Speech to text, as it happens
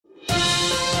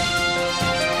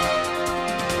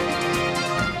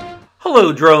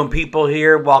Hello, drone people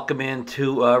here. Welcome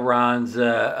into Ron's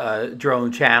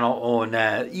drone channel on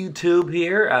YouTube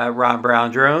here, Ron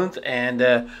Brown Drones.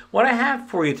 And what I have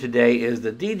for you today is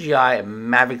the DJI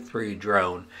Mavic 3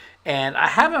 drone. And I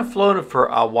haven't flown it for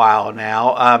a while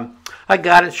now. I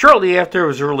got it shortly after it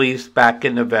was released back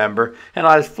in November, and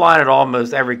I was flying it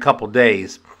almost every couple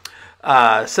days.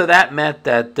 So that meant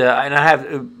that, and I have,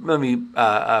 let me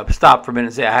stop for a minute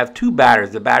and say I have two batteries,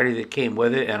 the battery that came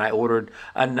with it, and I ordered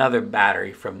another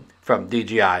battery from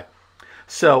DJI.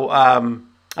 So I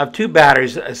have two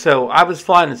batteries, so I was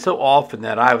flying it so often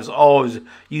that I was always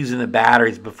using the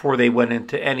batteries before they went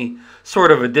into any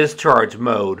sort of a discharge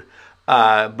mode.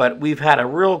 But we've had a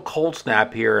real cold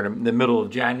snap here in the middle of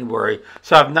January,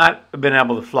 so I've not been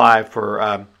able to fly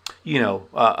for,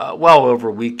 well over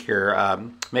a week here,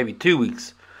 maybe 2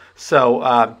 weeks. So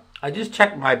I just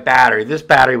checked my battery. This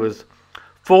battery was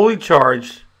fully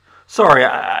charged. Sorry,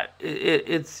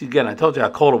 it's again, I told you how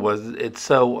cold it was. It's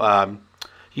so,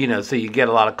 so you get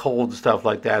a lot of cold and stuff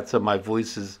like that, so my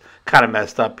voice is kind of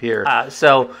messed up here.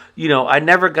 I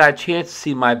never got a chance to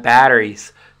see my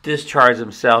batteries discharge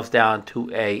themselves down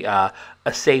to a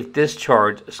safe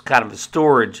discharge, kind of a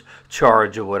storage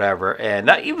charge or whatever. And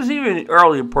it was even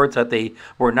early reports that they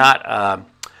were not,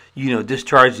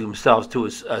 discharging themselves to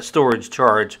a storage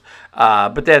charge.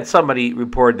 But then somebody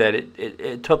reported that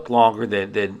it took longer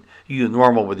than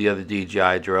normal with the other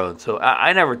DJI drones. So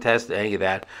I never tested any of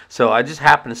that. So I just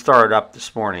happened to start it up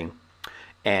this morning.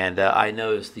 And I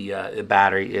noticed the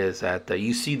battery is at,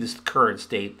 you see this current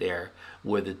state there,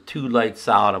 with the two lights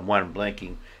solid and one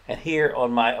blinking. And here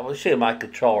on my, I'm going to show you my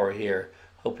controller here.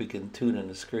 Hope you can tune in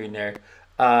the screen there.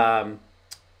 I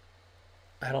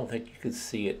don't think you can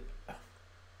see it.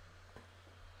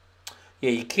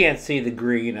 Yeah, you can't see the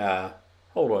green.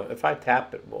 Hold on, if I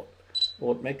tap it, will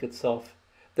it make itself?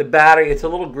 The battery, it's a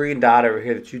little green dot over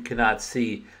here that you cannot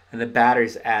see. And the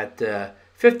battery's at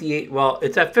 58, well,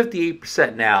 it's at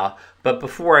 58% now. But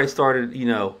before I started,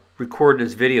 recording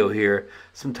this video here,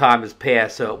 some time has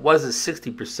passed, so it was at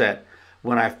 60%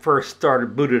 when I first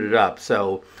started booted it up.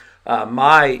 So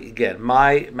my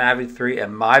Mavic 3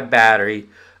 and my battery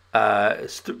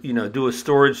do a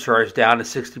storage charge down to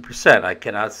 60%. I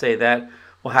cannot say that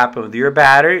will happen with your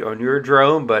battery or your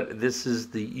drone, but this is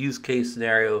the use case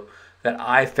scenario that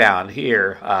I found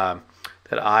here,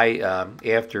 that I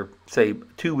after say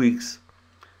 2 weeks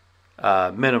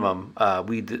minimum,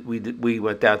 we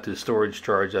went down to a storage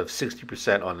charge of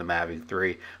 60% on the Mavic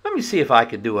 3. Let me see if I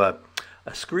can do a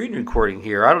screen recording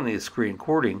here. I don't need a screen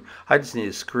recording. I just need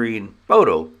a screen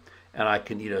photo, and I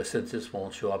can, since this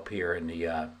won't show up here in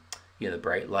the the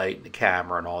bright light and the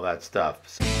camera and all that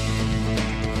stuff.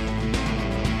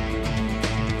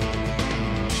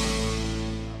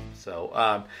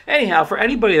 So anyhow, for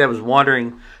anybody that was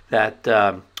wondering that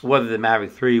whether the Mavic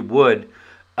 3 would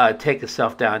take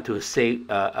itself down to a safe,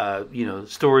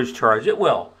 storage charge, it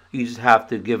will. You just have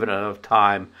to give it enough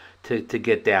time to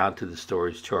get down to the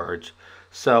storage charge.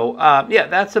 So, yeah,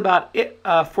 that's about it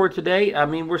for today. I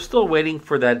mean, we're still waiting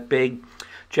for that big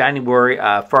January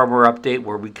firmware update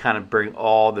where we kind of bring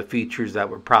all the features that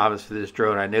were promised for this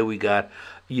drone. I know we got,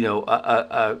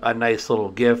 a nice little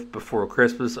gift before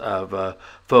Christmas of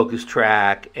focus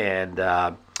track and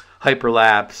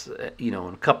hyperlapse,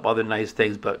 and a couple other nice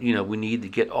things, but we need to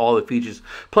get all the features.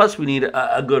 Plus, we need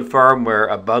a good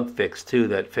firmware, a bug fix too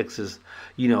that fixes,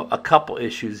 a couple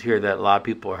issues here that a lot of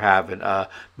people are having.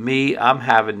 I'm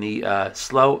having the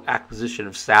slow acquisition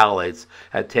of satellites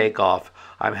at takeoff.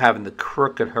 I'm having the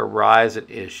crooked horizon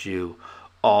issue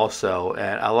also,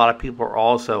 and a lot of people are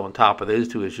also, on top of those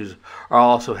two issues, are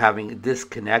also having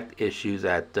disconnect issues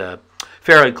at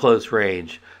fairly close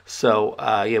range. So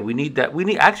yeah, we need that. We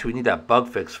need that bug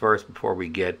fix first before we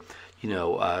get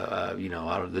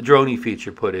the droney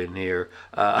feature put in here.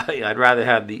 I'd rather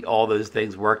have all those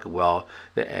things working well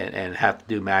and have to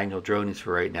do manual dronies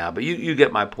for right now. But you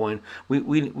get my point. We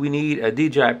need a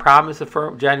DJI promise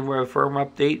a January firm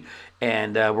update,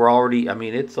 and we're already. I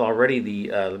mean, it's already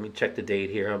the. Let me check the date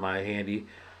here on my handy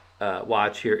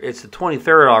watch here. It's the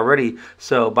 23rd already.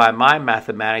 So by my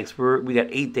mathematics, we got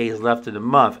 8 days left in the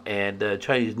month, and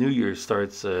Chinese New Year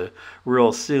starts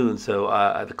real soon. So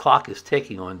the clock is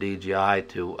ticking on DJI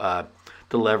to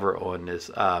deliver on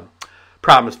this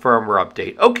promised firmware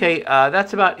update. Okay,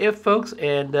 that's about it, folks,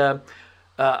 and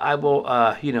I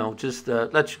will just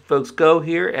let you folks go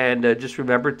here, and just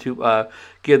remember to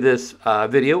give this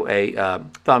video a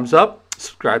thumbs up.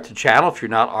 Subscribe to the channel if you're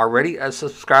not already a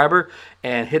subscriber,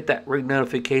 and hit that ring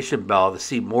notification bell to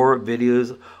see more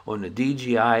videos on the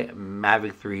DJI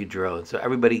Mavic 3 drone. So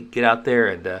everybody get out there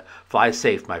and fly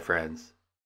safe, my friends.